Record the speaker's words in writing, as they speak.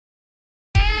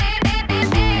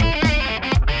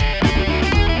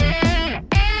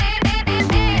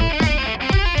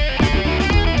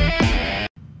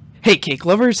Hey cake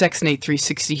lovers,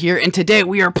 XNate360 here, and today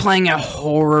we are playing a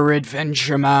horror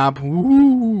adventure map.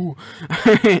 Woo!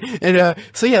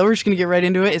 So yeah, we're just gonna get right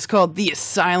into it. It's called the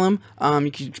Asylum. You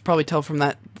can probably tell from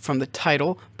the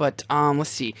title, but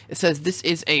let's see. It says this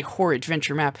is a horror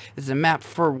adventure map. It's a map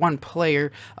for one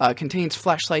player. Contains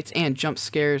flashlights and jump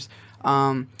scares.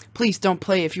 Please don't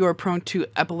play if you are prone to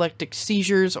epileptic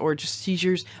seizures or just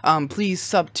seizures. Please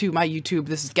sub to my YouTube.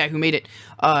 This is the guy who made it.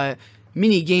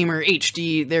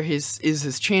 MCXBLA, there is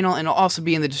his channel, and it'll also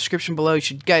be in the description below. You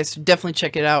should guys definitely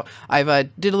check it out. I've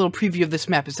did a little preview of this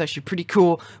map. It's actually pretty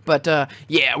cool, but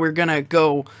yeah, we're gonna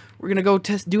go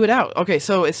do it out. Okay,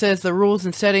 so it says the rules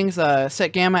and settings,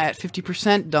 set gamma at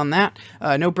 50%, done that.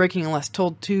 No breaking unless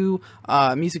told to.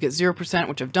 Music at 0%,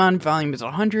 which I've done. Volume is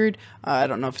 100. I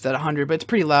don't know if it's at 100, but it's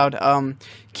pretty loud.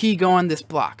 Key go on this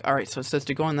block. Alright, so it says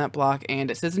to go on that block, and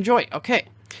it says enjoy. Okay,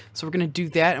 so we're gonna do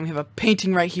that, and we have a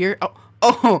painting right here.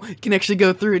 Oh, you can actually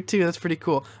go through it too. That's pretty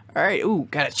cool. Alright, ooh,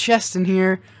 got a chest in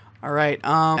here. Alright,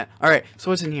 alright, so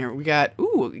what's in here? We got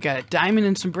a diamond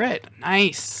and some bread.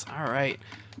 Nice. Alright.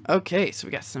 Okay, so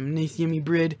we got some nice yummy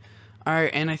bread.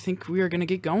 Alright, and I think we are gonna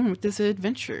get going with this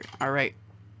adventure. Alright.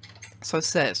 So it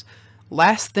says,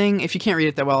 last thing, if you can't read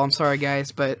it that well, I'm sorry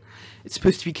guys, but it's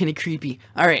supposed to be kind of creepy.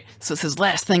 Alright, so it says,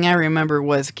 last thing I remember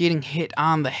was getting hit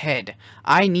on the head.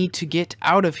 I need to get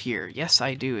out of here. Yes,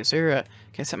 I do. Is there a...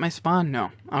 Can I set my spawn?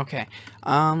 No. Okay.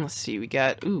 Let's see. We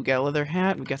got a leather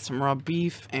hat, we got some raw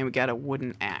beef, and we got a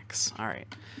wooden axe. Alright.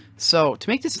 So, to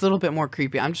make this a little bit more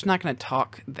creepy, I'm just not going to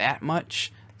talk that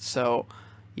much. So,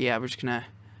 yeah, we're just going to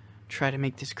try to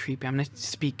make this creepy. I'm going to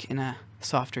speak in a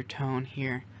softer tone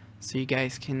here, so you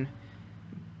guys can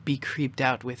be creeped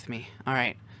out with me.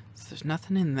 Alright. So, there's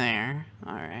nothing in there.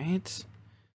 Alright.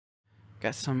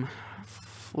 Got some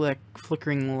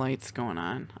flickering lights going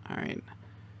on. Alright.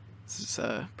 This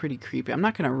is pretty creepy. I'm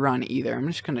not going to run either. I'm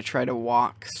just going to try to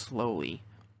walk slowly.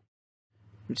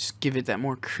 Just give it that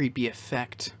more creepy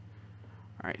effect.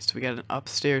 Alright, so we got an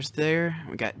upstairs there. And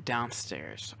we got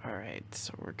downstairs. Alright,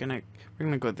 so we're gonna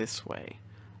go this way.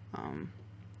 I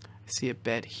see a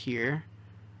bed here.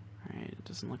 Alright, it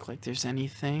doesn't look like there's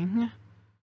anything.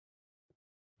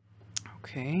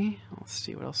 Okay, let's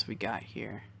see what else we got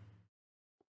here.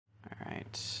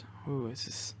 Alright. Ooh,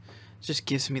 this just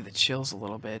gives me the chills a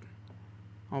little bit.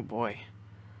 Oh boy.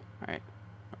 Alright.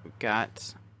 We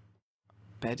got a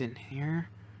bed in here.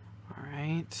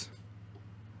 Alright.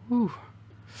 Ooh.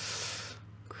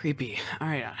 Creepy.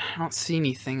 Alright, I don't see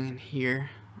anything in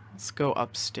here. Let's go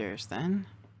upstairs then.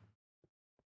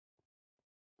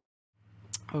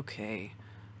 Okay.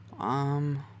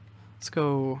 Let's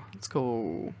go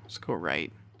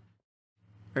right.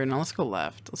 Or no, let's go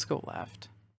left. Let's go left.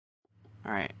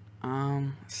 Alright.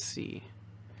 Let's see.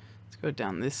 Let's go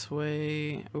down this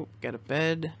way. Oh, got a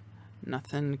bed.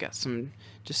 Nothing. Got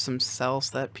just some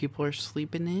cells that people are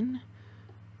sleeping in.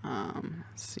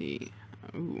 Let's see.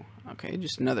 Ooh, okay,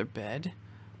 just another bed.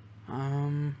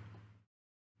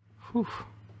 Whew.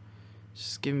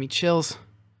 Just giving me chills.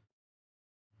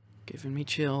 Giving me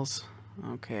chills.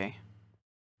 Okay.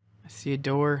 I see a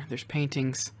door. There's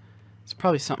paintings. There's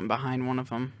probably something behind one of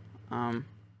them. Let's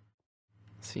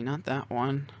see, not that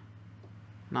one.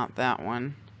 Not that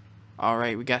one.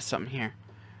 Alright, we got something here.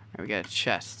 Right, we got a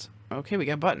chest. Okay, we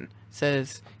got a button. It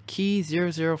says key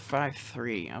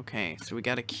 0053. Okay, so we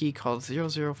got a key called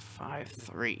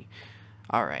 0053.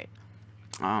 Alright.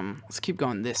 Let's keep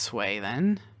going this way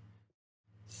then.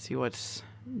 See what's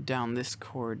down this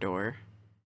corridor.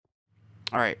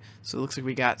 Alright, so it looks like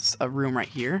we got a room right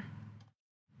here.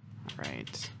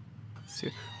 Alright.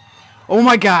 Oh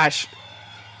my gosh!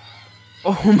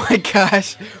 Oh my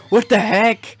gosh! What the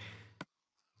heck?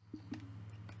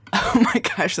 Oh my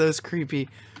gosh, that was creepy.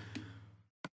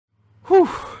 Whew.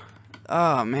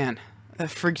 Oh man,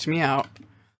 that freaks me out.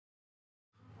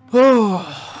 Oh,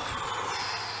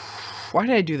 why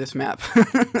did I do this map?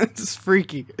 It's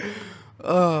freaky.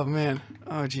 Oh man.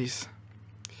 Oh jeez.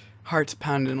 Heart's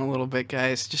pounding a little bit,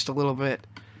 guys. Just a little bit.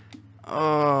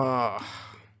 Oh.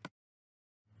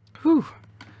 Whew.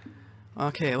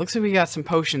 Okay, looks like we got some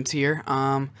potions here.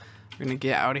 We're gonna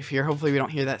get out of here. Hopefully we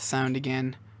don't hear that sound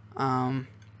again.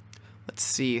 Let's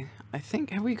see. I think,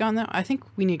 have we gone that? I think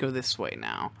we need to go this way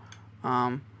now.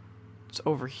 It's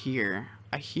over here.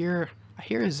 I hear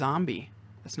a zombie.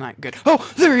 That's not good.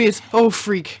 Oh, there he is! Oh,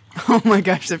 freak! Oh my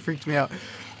gosh, that freaked me out.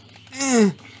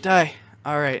 Die.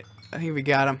 Alright, I think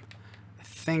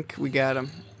we got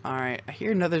him. Alright, I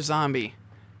hear another zombie.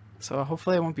 So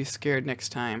hopefully I won't be scared next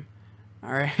time.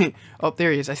 Alright. Oh,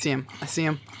 there he is. I see him.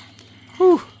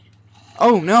 Whew.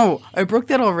 Oh no! I broke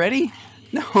that already?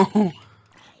 No!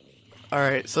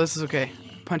 Alright, so this is okay.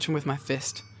 Punch him with my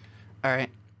fist. Alright.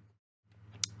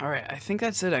 Alright, I think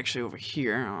that's it actually over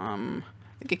here. I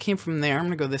think it came from there. I'm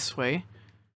gonna go this way.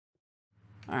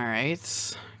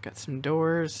 Alright. Got some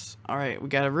doors. Alright, we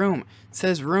got a room. It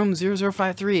says room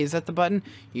 0053. Is that the button?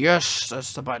 Yes,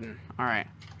 that's the button. Alright.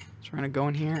 So we're gonna go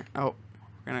in here. Oh,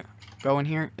 we're gonna go in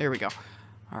here. There we go.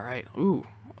 Alright. Ooh.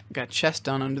 Got a chest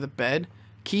down under the bed.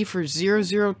 Key for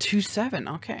 0027.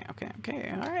 Okay.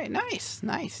 Alright, nice.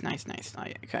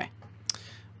 Okay.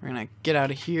 We're gonna get out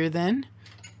of here then.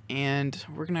 And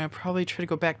we're gonna probably try to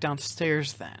go back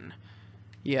downstairs then.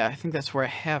 Yeah, I think that's where I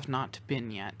have not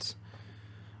been yet.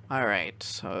 Alright,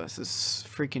 so this is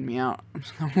freaking me out.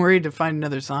 I'm worried to find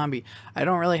another zombie. I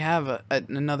don't really have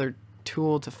another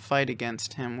tool to fight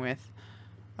against him with.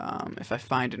 If I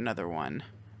find another one.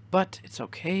 But it's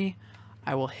okay.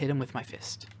 I will hit him with my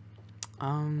fist.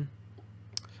 Oh,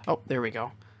 there we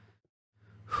go.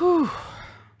 Whew.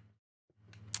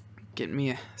 Getting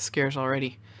me scares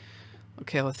already.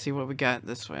 Okay, let's see what we got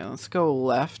this way. Let's go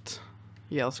left.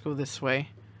 Yeah, let's go this way.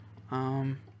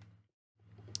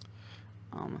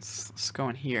 Let's go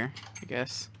in here, I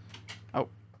guess. Oh,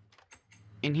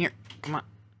 in here. Come on.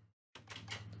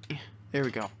 Yeah, there we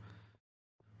go.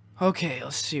 Okay,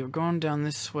 let's see. We're going down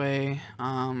this way.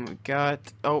 We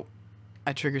got... Oh,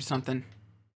 I triggered something.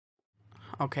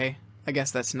 Okay, I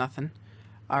guess that's nothing.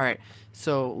 Alright,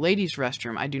 so ladies'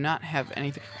 restroom. I do not have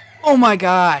anything... Oh my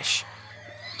gosh!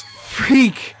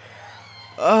 Freak!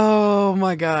 Oh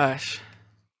my gosh.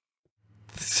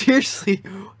 Seriously,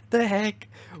 what the heck?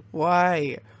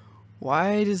 Why?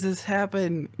 Why does this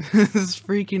happen? This is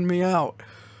freaking me out.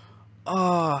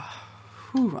 Oh,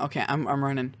 whew. Okay, I'm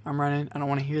running. I don't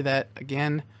want to hear that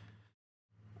again.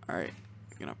 Alright,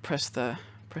 I'm gonna press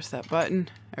that button.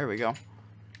 There we go.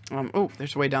 Oh,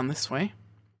 there's a way down this way.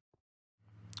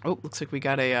 Oh, looks like we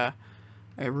got a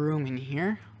room in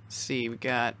here. Let's see, we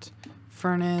got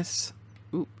furnace.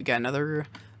 Ooh, we got another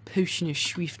potion of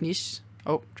swiftness.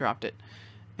 Oh, dropped it.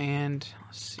 And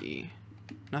let's see,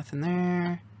 nothing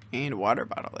there. And a water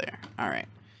bottle there. Alright.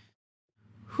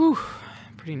 Whew.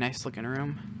 Pretty nice looking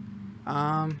room.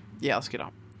 Yeah, let's get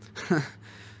up.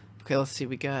 Okay, let's see.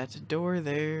 We got a door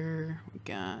there. We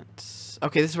got...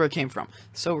 Okay, this is where it came from.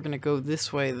 So we're gonna go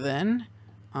this way then.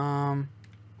 Oh,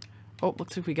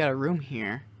 looks like we got a room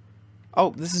here.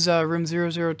 Oh, this is room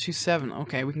 0027.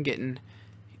 Okay, we can get in.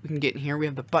 We can get in here. We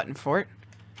have the button for it.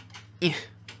 Yeah.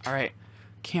 All right.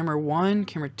 Camera 1,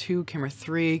 camera 2, camera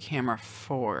 3, camera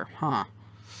 4. Huh.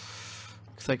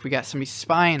 Looks like we got somebody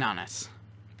spying on us.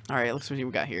 All right, let's see what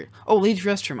we got here. Oh, ladies'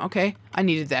 restroom. Okay, I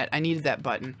needed that. I needed that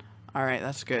button. All right,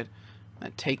 that's good. I'm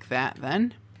gonna take that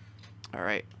then. All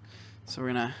right. So we're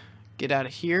gonna get out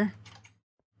of here.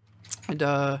 And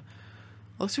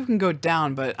looks like we can go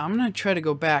down, but I'm gonna try to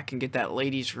go back and get that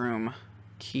ladies' room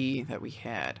key that we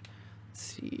had. Let's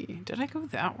see. Did I go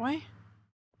that way?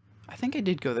 I think I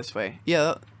did go this way.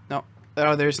 Yeah. No.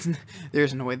 Oh,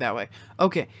 there's no way that way.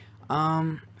 Okay.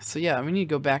 So yeah, we need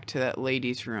to go back to that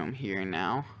ladies' room here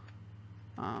now.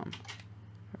 There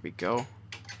we go.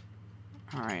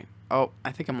 All right. Oh,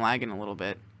 I think I'm lagging a little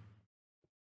bit.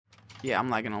 Yeah, I'm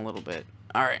lagging a little bit.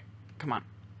 All right. Come on.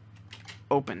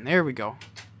 Open. There we go.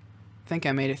 I think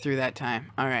I made it through that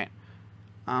time. All right.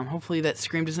 Hopefully that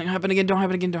scream doesn't happen again. Don't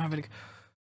happen again. Don't happen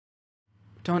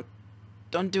again.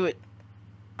 Don't do it.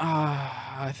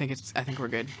 I think we're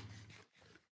good.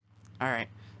 All right.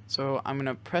 So I'm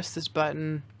gonna press this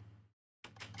button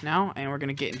now, and we're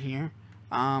gonna get in here.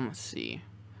 Let's see.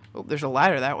 Oh, there's a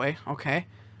ladder that way. Okay.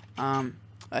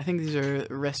 I think these are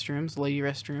restrooms, lady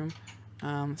restroom.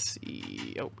 Let's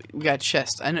see. Oh, we got a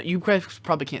chest. I know you guys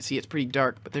probably can't see it. It's pretty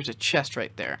dark, but there's a chest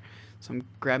right there. So I'm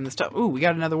grabbing the stuff. Ooh, we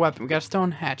got another weapon. We got a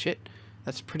stone hatchet.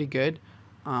 That's pretty good.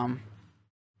 We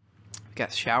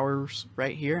got showers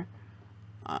right here.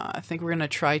 I think we're gonna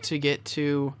try to get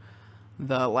to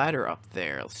the ladder up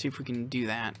there. Let's see if we can do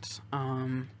that.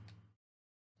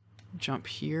 Jump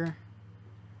here.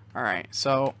 All right.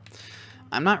 So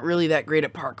I'm not really that great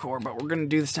at parkour, but we're gonna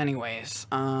do this anyways.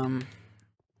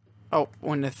 Oh,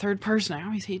 when the third person, I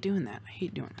always hate doing that. I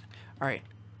hate doing that. All right.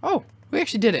 Oh, we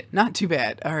actually did it. Not too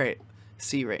bad. All right.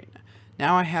 See right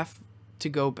now I have to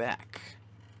go back.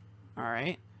 All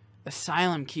right.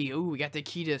 Asylum key. Ooh, we got the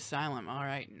key to Asylum. All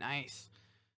right. Nice.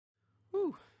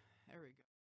 Woo.